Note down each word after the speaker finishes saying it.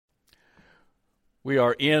We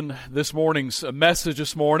are in this morning's message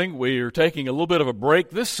this morning. We are taking a little bit of a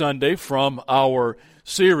break this Sunday from our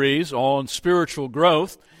series on spiritual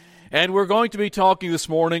growth. And we're going to be talking this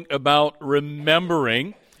morning about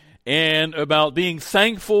remembering and about being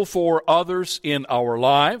thankful for others in our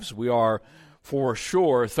lives. We are for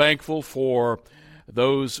sure thankful for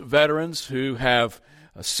those veterans who have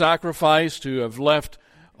sacrificed, who have left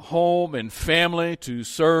home and family to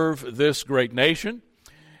serve this great nation.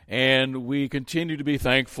 And we continue to be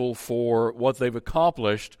thankful for what they've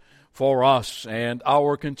accomplished for us and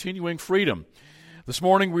our continuing freedom. This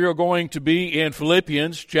morning we are going to be in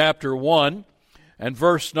Philippians chapter 1 and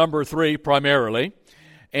verse number 3 primarily.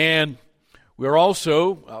 And we're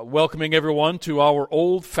also welcoming everyone to our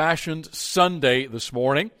old-fashioned Sunday this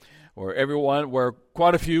morning, where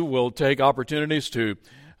quite a few will take opportunities to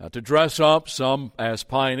dress up, some as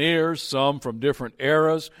pioneers, some from different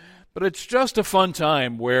eras. But it's just a fun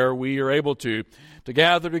time where we are able to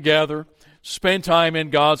gather together, spend time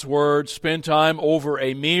in God's Word, spend time over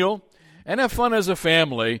a meal, and have fun as a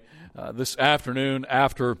family this afternoon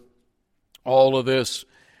after all of this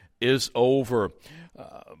is over.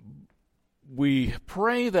 We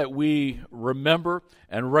pray that we remember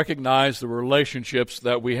and recognize the relationships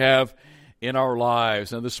that we have in our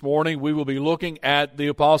lives. And this morning we will be looking at the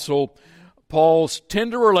Apostle Paul's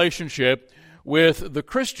tender relationship with the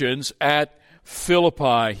Christians at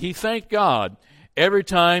Philippi. He thanked God every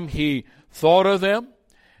time he thought of them,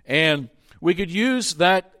 and we could use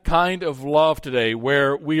that kind of love today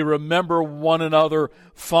where we remember one another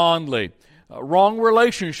fondly. Wrong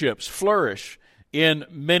relationships flourish in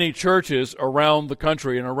many churches around the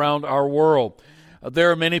country and around our world.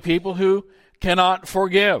 There are many people who cannot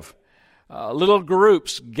forgive. Little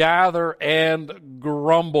groups gather and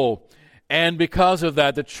grumble. And because of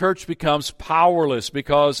that, the church becomes powerless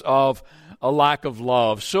because of a lack of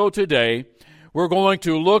love. So today, we're going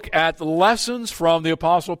to look at the lessons from the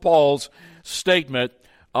Apostle Paul's statement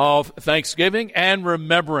of thanksgiving and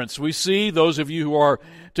remembrance. We see, those of you who are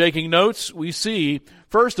taking notes, we see,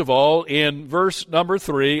 first of all, in verse number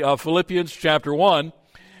 3 of Philippians chapter 1,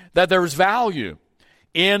 that there is value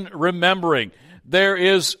in remembering. There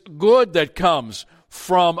is good that comes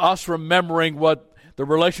from us remembering what the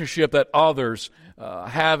relationship that others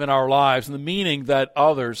have in our lives and the meaning that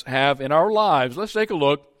others have in our lives. Let's take a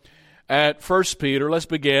look at 1 Peter. Let's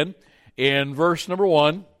begin in verse number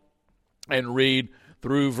 1 and read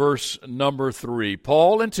through verse number 3.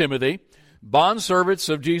 Paul and Timothy, bondservants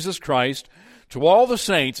of Jesus Christ, to all the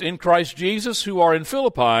saints in Christ Jesus who are in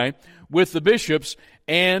Philippi with the bishops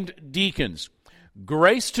and deacons.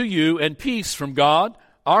 Grace to you and peace from God,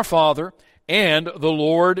 our Father, and the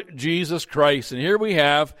Lord Jesus Christ. And here we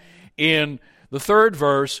have in the third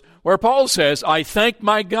verse where Paul says, I thank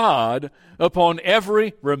my God upon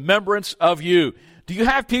every remembrance of you. Do you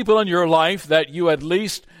have people in your life that you at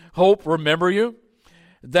least hope remember you?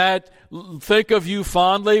 That think of you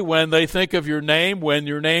fondly when they think of your name, when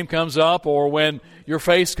your name comes up, or when your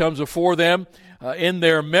face comes before them in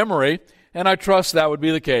their memory? And I trust that would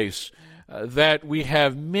be the case, that we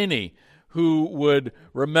have many who would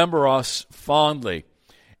remember us fondly.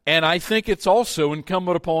 And I think it's also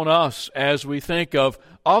incumbent upon us as we think of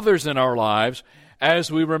others in our lives, as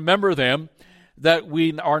we remember them, that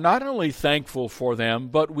we are not only thankful for them,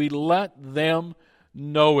 but we let them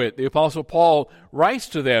know it. The Apostle Paul writes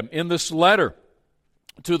to them in this letter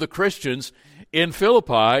to the Christians in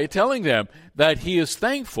Philippi, telling them that he is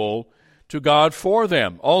thankful to God for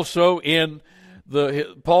them. Also in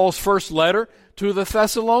Paul's first letter to the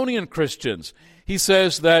Thessalonian Christians, he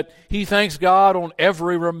says that he thanks God on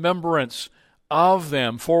every remembrance of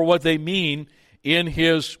them for what they mean in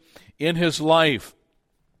his life.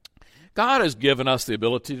 God has given us the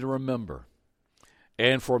ability to remember.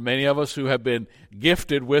 And for many of us who have been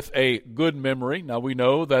gifted with a good memory, now we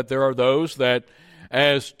know that there are those that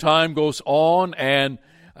as time goes on and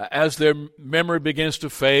as their memory begins to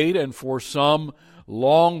fade, and for some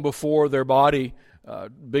long before their body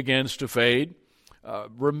begins to fade,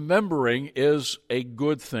 remembering is a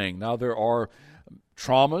good thing. Now, there are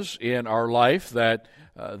traumas in our life that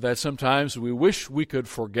sometimes we wish we could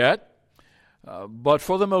forget, but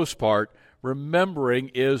for the most part, remembering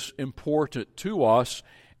is important to us,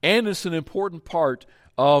 and it's an important part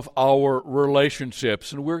of our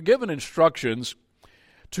relationships. And we're given instructions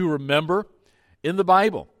to remember in the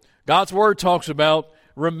Bible. God's Word talks about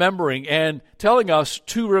remembering and telling us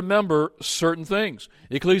to remember certain things.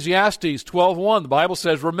 Ecclesiastes 12:1, the Bible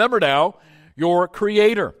says, remember now your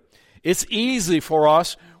Creator. It's easy for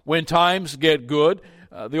us when times get good.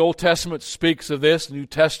 The Old Testament speaks of this, New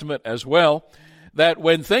Testament as well, that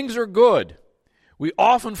when things are good, we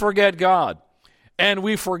often forget God. And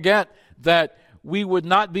we forget that we would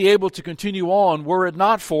not be able to continue on were it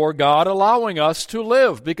not for God allowing us to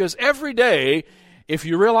live. Because every day, if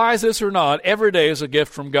you realize this or not, every day is a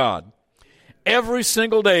gift from God. Every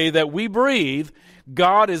single day that we breathe,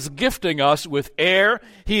 God is gifting us with air.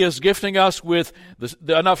 He is gifting us with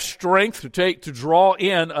enough strength to draw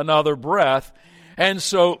in another breath. And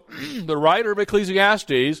so the writer of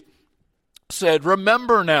Ecclesiastes said,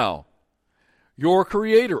 remember now your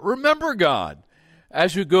Creator. Remember God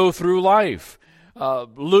as you go through life.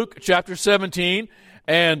 Luke chapter 17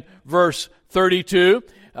 and verse 32,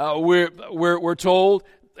 we're told,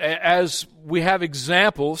 as we have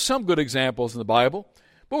examples, some good examples in the Bible,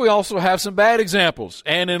 but we also have some bad examples.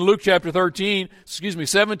 And in Luke chapter 17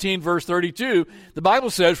 verse 32, the Bible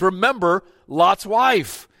says, remember Lot's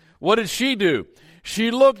wife. What did she do?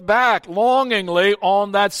 She looked back longingly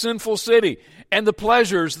on that sinful city and the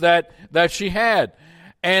pleasures that she had.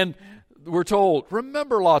 And we're told,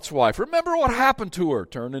 remember Lot's wife. Remember what happened to her.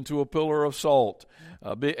 Turned into a pillar of salt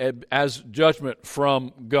as judgment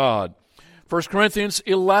from God. 1 Corinthians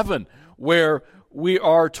 11, where we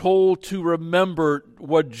are told to remember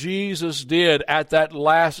what Jesus did at that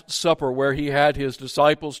Last Supper where he had his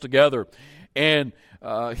disciples together. And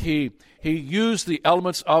he used the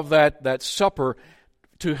elements of that supper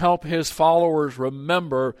to help his followers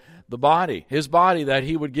remember the body, his body that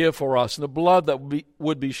he would give for us, and the blood that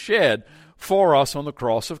would be shed for us on the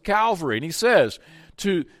cross of Calvary. And he says,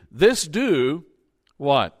 to this do,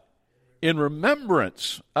 what? In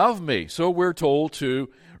remembrance of me. So we're told to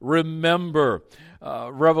remember.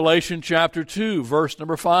 Revelation chapter 2, verse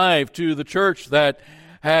number 5, to the church that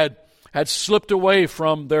had slipped away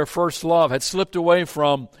from their first love, had slipped away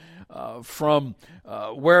from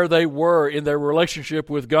where they were in their relationship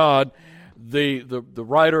with God. The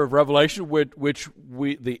writer of Revelation,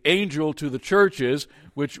 the angel to the churches,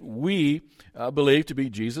 which we believe to be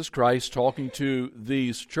Jesus Christ talking to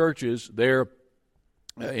these churches there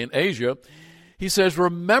in Asia, he says,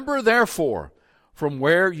 remember therefore from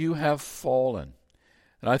where you have fallen.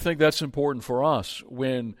 And I think that's important for us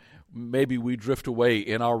when maybe we drift away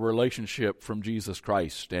in our relationship from Jesus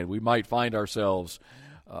Christ, and we might find ourselves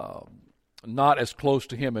not as close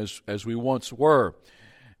to him as we once were.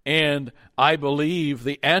 And I believe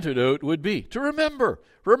the antidote would be to remember.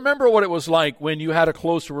 Remember what it was like when you had a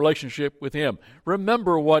close relationship with him.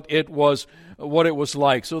 Remember what it was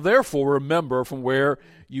like. So therefore, remember from where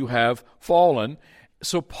you have fallen.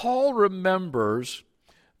 So Paul remembers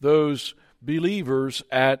those believers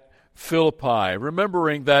at Philippi,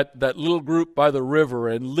 remembering that little group by the river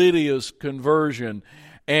and Lydia's conversion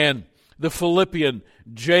and the Philippian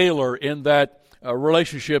jailer in that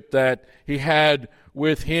relationship that he had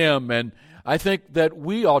with him. And I think that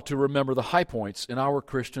we ought to remember the high points in our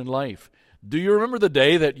Christian life. Do you remember the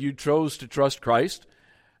day that you chose to trust Christ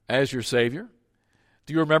as your Savior?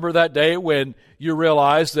 Do you remember that day when you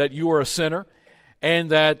realized that you were a sinner and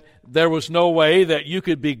that there was no way that you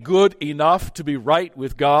could be good enough to be right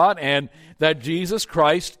with God, and that Jesus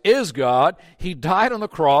Christ is God? He died on the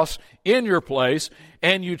cross in your place,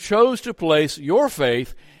 and you chose to place your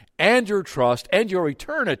faith and your trust and your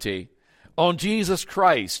eternity on Jesus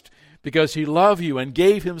Christ because he loved you and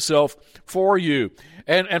gave himself for you.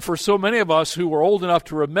 And for so many of us who were old enough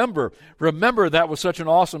to remember that was such an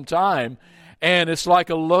awesome time, and it's like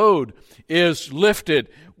a load is lifted.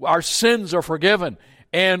 Our sins are forgiven,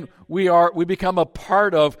 and we become a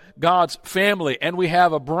part of God's family, and we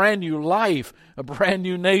have a brand new life, a brand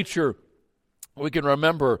new nature. We can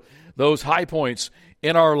remember those high points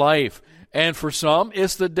in our life. And for some,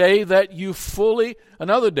 it's the day that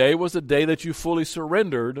another day was the day that you fully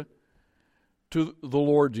surrendered to the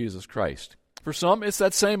Lord Jesus Christ. For some, it's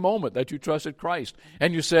that same moment that you trusted Christ,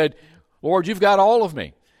 and you said, Lord, you've got all of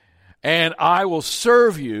me, and I will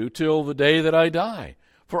serve you till the day that I die.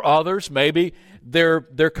 For others, maybe there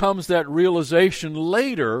comes that realization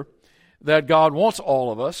later that God wants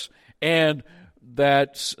all of us, and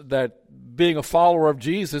that being a follower of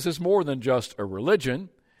Jesus is more than just a religion.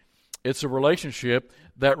 It's a relationship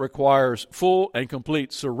that requires full and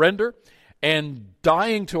complete surrender and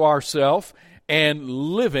dying to ourself and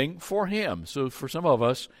living for him. So for some of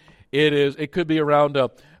us, it could be around a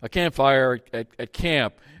campfire at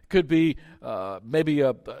camp. It could be maybe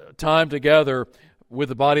a time together with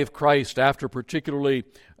the body of Christ after a particularly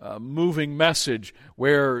moving message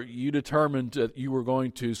where you determined that you were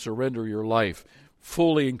going to surrender your life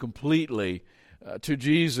fully and completely to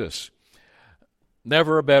Jesus.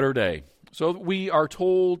 Never a better day. So we are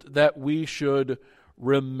told that we should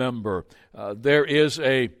remember. There is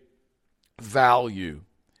a value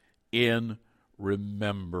in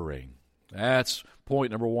remembering. That's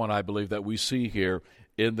point number one, I believe, that we see here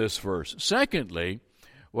in this verse. Secondly,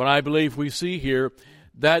 what I believe we see here,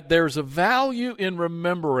 that there's a value in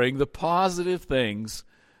remembering the positive things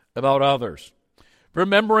about others.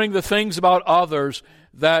 Remembering the things about others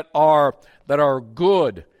that are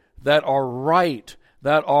good, that are right,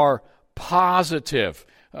 that are positive.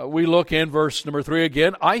 We look in verse number 3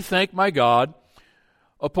 again. I thank my God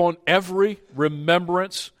upon every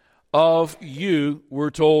remembrance of you, we're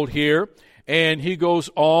told here. And he goes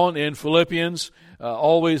on in Philippians,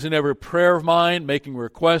 always in every prayer of mine, making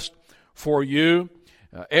request for you,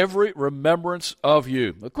 every remembrance of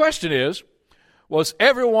you. The question is, was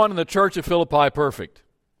everyone in the church of Philippi perfect?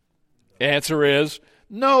 Answer is,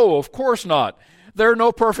 no, of course not. There are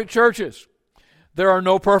no perfect churches. There are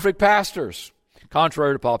no perfect pastors,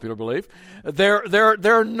 contrary to popular belief. There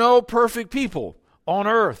are no perfect people on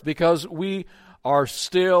earth because we are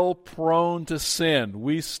still prone to sin.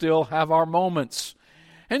 We still have our moments.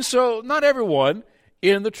 And so not everyone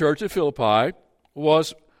in the church of Philippi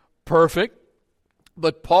was perfect,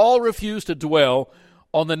 but Paul refused to dwell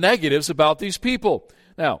on the negatives about these people.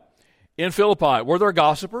 Now, in Philippi, were there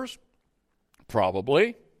gossipers?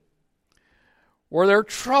 Probably. Were there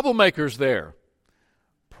troublemakers there?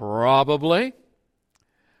 Probably.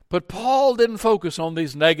 But Paul didn't focus on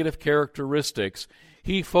these negative characteristics.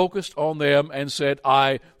 He focused on them and said,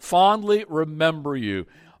 I fondly remember you.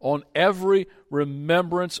 On every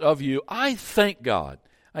remembrance of you, I thank God.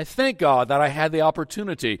 I thank God that I had the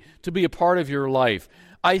opportunity to be a part of your life.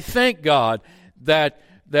 I thank God that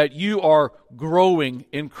you are growing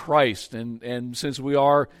in Christ. And since we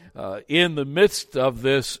are in the midst of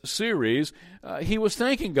this series, he was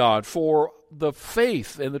thanking God for the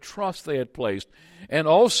faith and the trust they had placed. And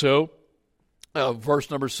also, verse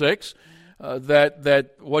number 6,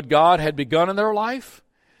 that what God had begun in their life,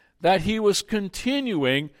 that he was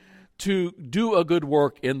continuing to do a good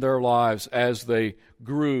work in their lives as they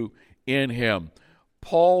grew in him.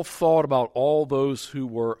 Paul thought about all those who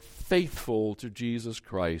were faithful to Jesus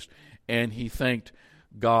Christ, and he thanked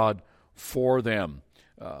God for them.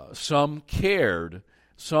 Some cared,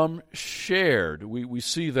 some shared. We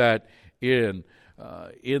see that in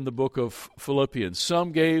the book of Philippians.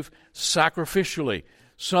 Some gave sacrificially.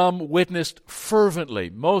 Some witnessed fervently.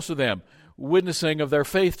 Most of them witnessing of their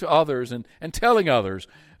faith to others and telling others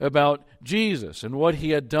about Jesus and what he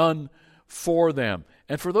had done for them.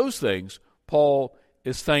 And for those things, Paul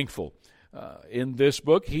is thankful. In this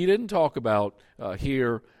book, he didn't talk about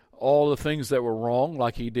here all the things that were wrong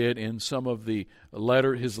like he did in some of his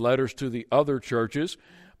letters to the other churches,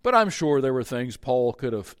 but I'm sure there were things Paul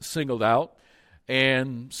could have singled out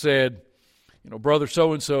and said, brother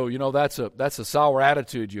so-and-so, that's a sour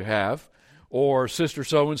attitude you have, or sister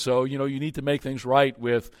so-and-so, you need to make things right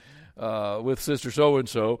with sister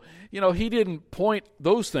so-and-so. He didn't point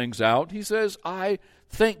those things out. He says, I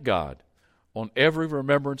thank God on every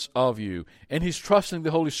remembrance of you. And he's trusting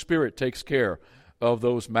the Holy Spirit takes care of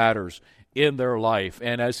those matters in their life,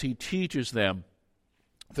 and as he teaches them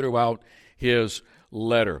throughout his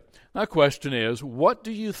letter. My question is, what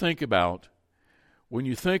do you think about when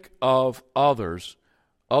you think of other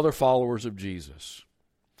followers of Jesus?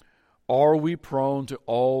 Are we prone to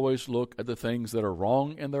always look at the things that are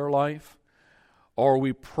wrong in their life? Are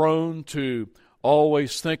we prone to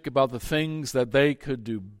always think about the things that they could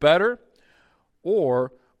do better?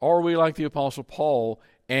 Or are we like the Apostle Paul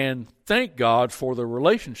and thank God for the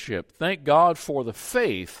relationship, thank God for the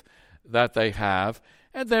faith that they have,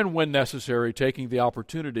 and then when necessary, taking the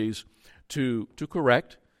opportunities to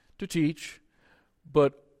correct, to teach,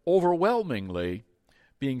 but overwhelmingly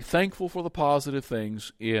being thankful for the positive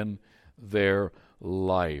things in their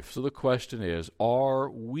life. So the question is, are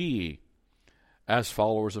we, as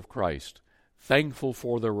followers of Christ, thankful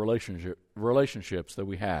for the relationships that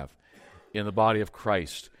we have in the body of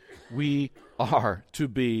Christ? We are to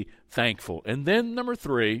be thankful. And then number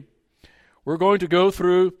 3, we're going to go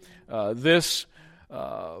through this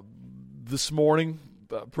morning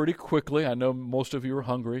pretty quickly. I know most of you are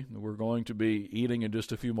hungry. We're going to be eating in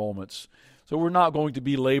just a few moments. So we're not going to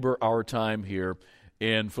belabor our time here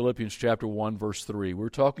in Philippians chapter 1, verse 3. We're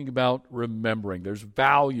talking about remembering. There's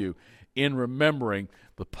value in remembering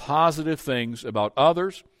the positive things about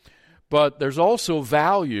others, but there's also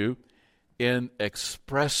value in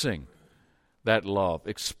expressing that love,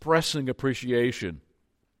 expressing appreciation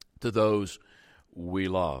to those we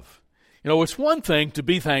love. It's one thing to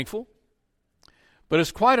be thankful, but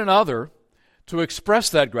it's quite another to express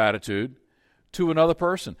that gratitude to another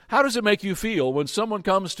person. How does it make you feel when someone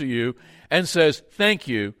comes to you and says, thank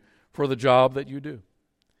you for the job that you do?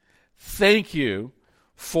 Thank you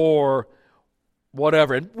for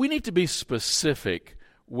whatever. And we need to be specific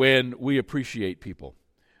when we appreciate people,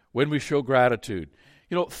 when we show gratitude.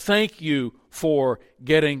 Thank you for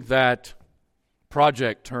getting that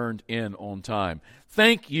project turned in on time.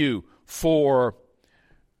 Thank you for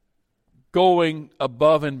going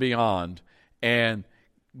above and beyond and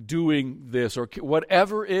doing this, or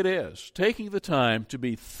whatever it is, taking the time to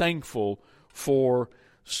be thankful for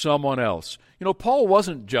someone else. Paul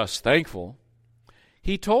wasn't just thankful.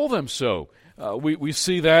 He told them so. We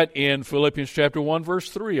see that in Philippians chapter 1, verse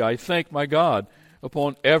 3. I thank my God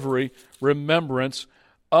upon every remembrance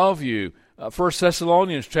of you. 1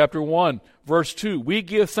 Thessalonians chapter 1, verse 2. We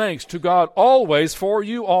give thanks to God always for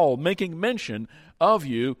you all, making mention of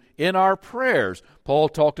you in our prayers. Paul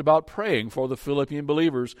talked about praying for the Philippian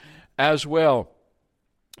believers as well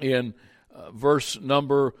in verse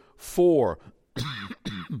number 4.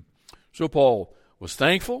 So Paul was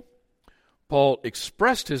thankful. Paul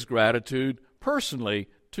expressed his gratitude personally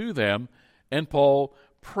to them, and Paul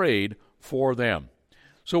prayed for them.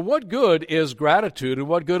 So what good is gratitude and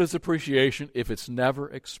what good is appreciation if it's never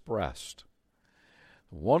expressed?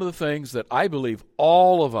 One of the things that I believe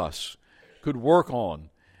all of us could work on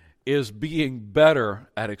is being better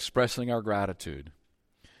at expressing our gratitude,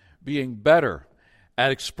 being better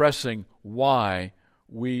at expressing why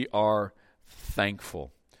we are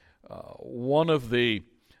thankful. One of the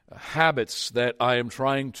habits that I am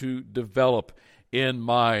trying to develop in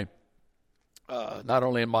my not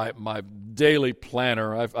only in my daily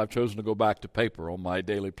planner, I've chosen to go back to paper on my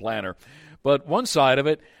daily planner, but one side of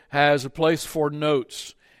it has a place for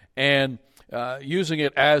notes and using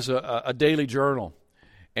it as a daily journal.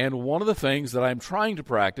 And one of the things that I'm trying to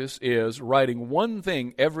practice is writing one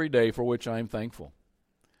thing every day for which I'm thankful.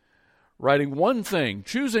 Writing one thing,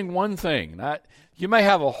 choosing one thing. You may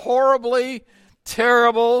have a horribly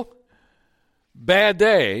terrible, bad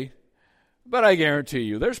day, but I guarantee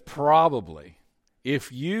you there's probably,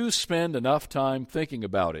 if you spend enough time thinking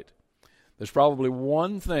about it, there's probably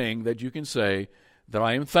one thing that you can say that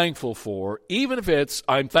I am thankful for, even if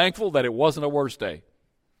I'm thankful that it wasn't a worse day.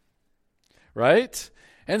 Right?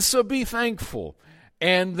 And so be thankful.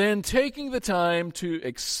 And then taking the time to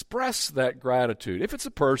express that gratitude. If it's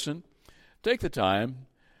a person, take the time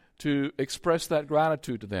to express that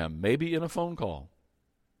gratitude to them. Maybe in a phone call.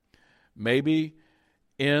 Maybe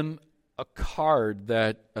in a card,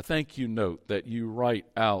 a thank you note that you write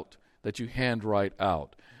out, that you handwrite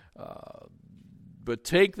out. But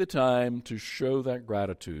take the time to show that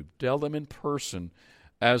gratitude. Tell them in person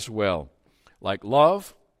as well. Like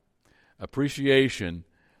love, appreciation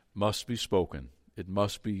must be spoken. It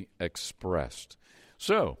must be expressed.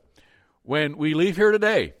 So, when we leave here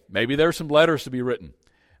today, maybe there's some letters to be written.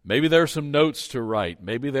 Maybe there's some notes to write.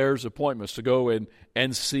 Maybe there's appointments to go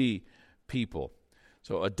and see people.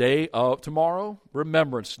 So a day of tomorrow,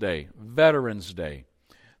 Remembrance Day, Veterans Day.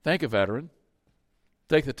 Thank a veteran.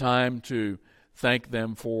 Take the time to thank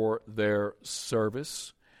them for their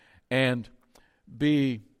service and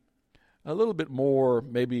be a little bit more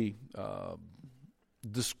maybe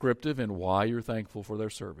descriptive in why you're thankful for their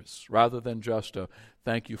service, rather than just a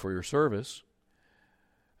thank you for your service.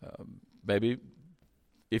 Maybe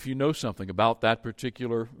if you know something about that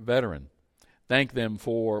particular veteran, thank them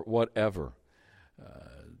for whatever.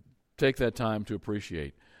 Take that time to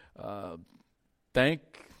appreciate. Thank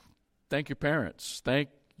your parents. Thank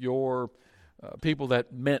your people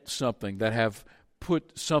that meant something, that have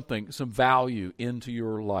put some value into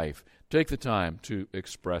your life. Take the time to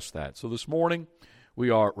express that. So this morning, we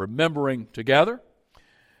are remembering together.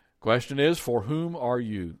 Question is, for whom are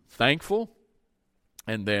you thankful?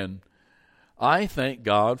 And then, I thank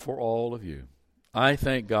God for all of you. I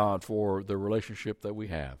thank God for the relationship that we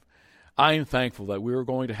have. I am thankful that we are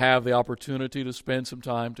going to have the opportunity to spend some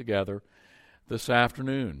time together this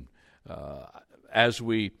afternoon as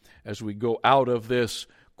we go out of this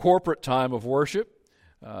corporate time of worship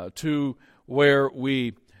to where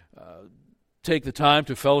we take the time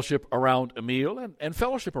to fellowship around a meal. And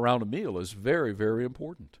fellowship around a meal is very, very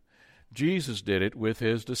important. Jesus did it with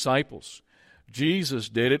his disciples. Jesus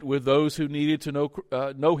did it with those who needed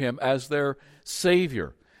to know him as their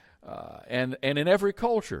Savior. And in every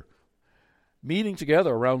culture, meeting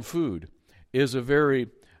together around food is a very,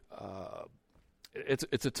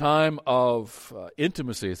 it's a time of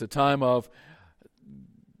intimacy. It's a time of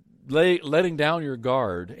letting down your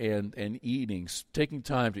guard and eating, taking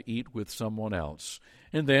time to eat with someone else.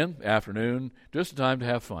 And then, afternoon, just a time to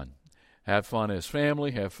have fun. Have fun as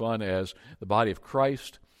family, have fun as the body of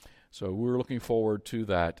Christ. So we're looking forward to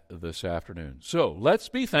that this afternoon. So let's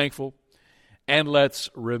be thankful and let's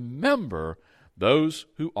remember those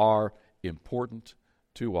who are important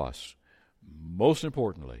to us. most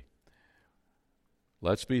importantly,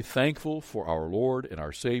 let's be thankful for our Lord and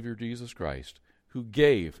our Savior Jesus Christ, who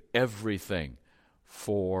gave everything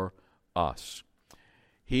for us.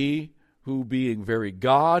 He who, being very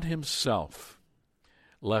God himself,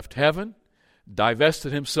 left heaven,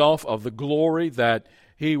 divested himself of the glory that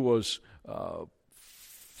he was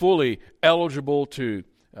fully eligible to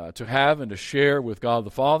have and to share with God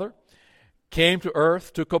the Father, came to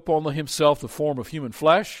earth, took upon himself the form of human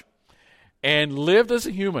flesh, and lived as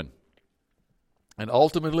a human, and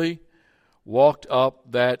ultimately walked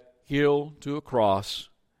up that hill to a cross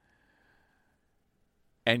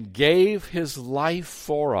and gave his life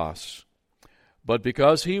for us. But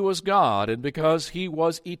because he was God and because he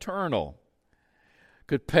was eternal,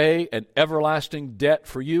 could pay an everlasting debt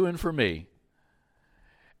for you and for me.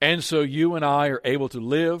 And so you and I are able to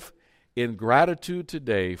live in gratitude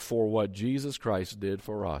today for what Jesus Christ did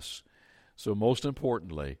for us. So most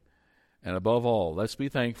importantly, and above all, let's be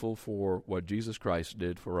thankful for what Jesus Christ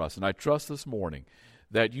did for us. And I trust this morning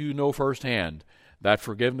that you know firsthand that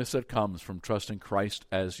forgiveness that comes from trusting Christ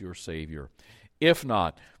as your Savior. If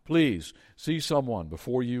not, please see someone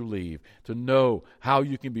before you leave to know how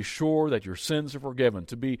you can be sure that your sins are forgiven,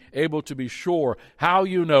 to be able to be sure how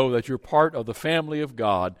you know that you're part of the family of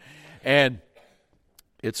God. And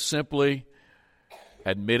it's simply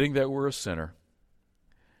admitting that we're a sinner,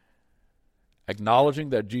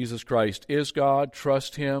 acknowledging that Jesus Christ is God,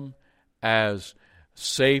 trust Him as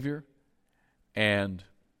Savior, and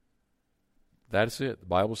that's it. The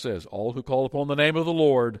Bible says, all who call upon the name of the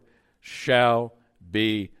Lord shall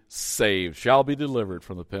be saved, shall be delivered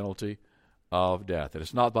from the penalty of death. And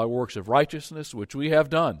it's not by works of righteousness, which we have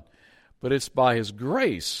done, but it's by His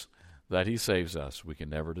grace that He saves us. We can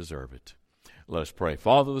never deserve it. Let us pray.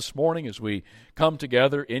 Father, this morning as we come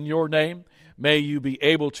together in Your name, may You be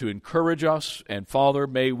able to encourage us, and Father,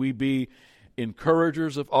 may we be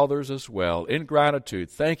encouragers of others as well, in gratitude,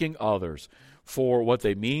 thanking others for what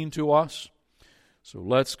they mean to us. So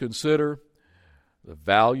let's consider the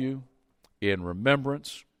value in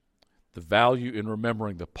remembrance, the value in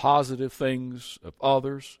remembering the positive things of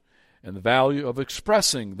others, and the value of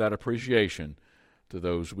expressing that appreciation to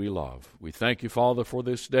those we love. We thank You, Father, for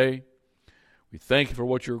this day. We thank You for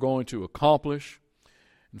what You're going to accomplish.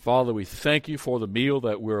 And Father, we thank You for the meal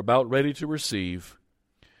that we're about ready to receive.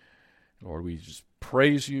 Lord, we just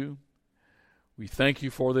praise You. We thank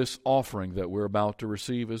You for this offering that we're about to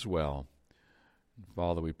receive as well.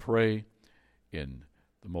 Father, we pray in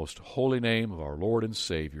the most holy name of our Lord and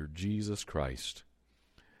Savior, Jesus Christ.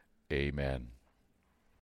 Amen.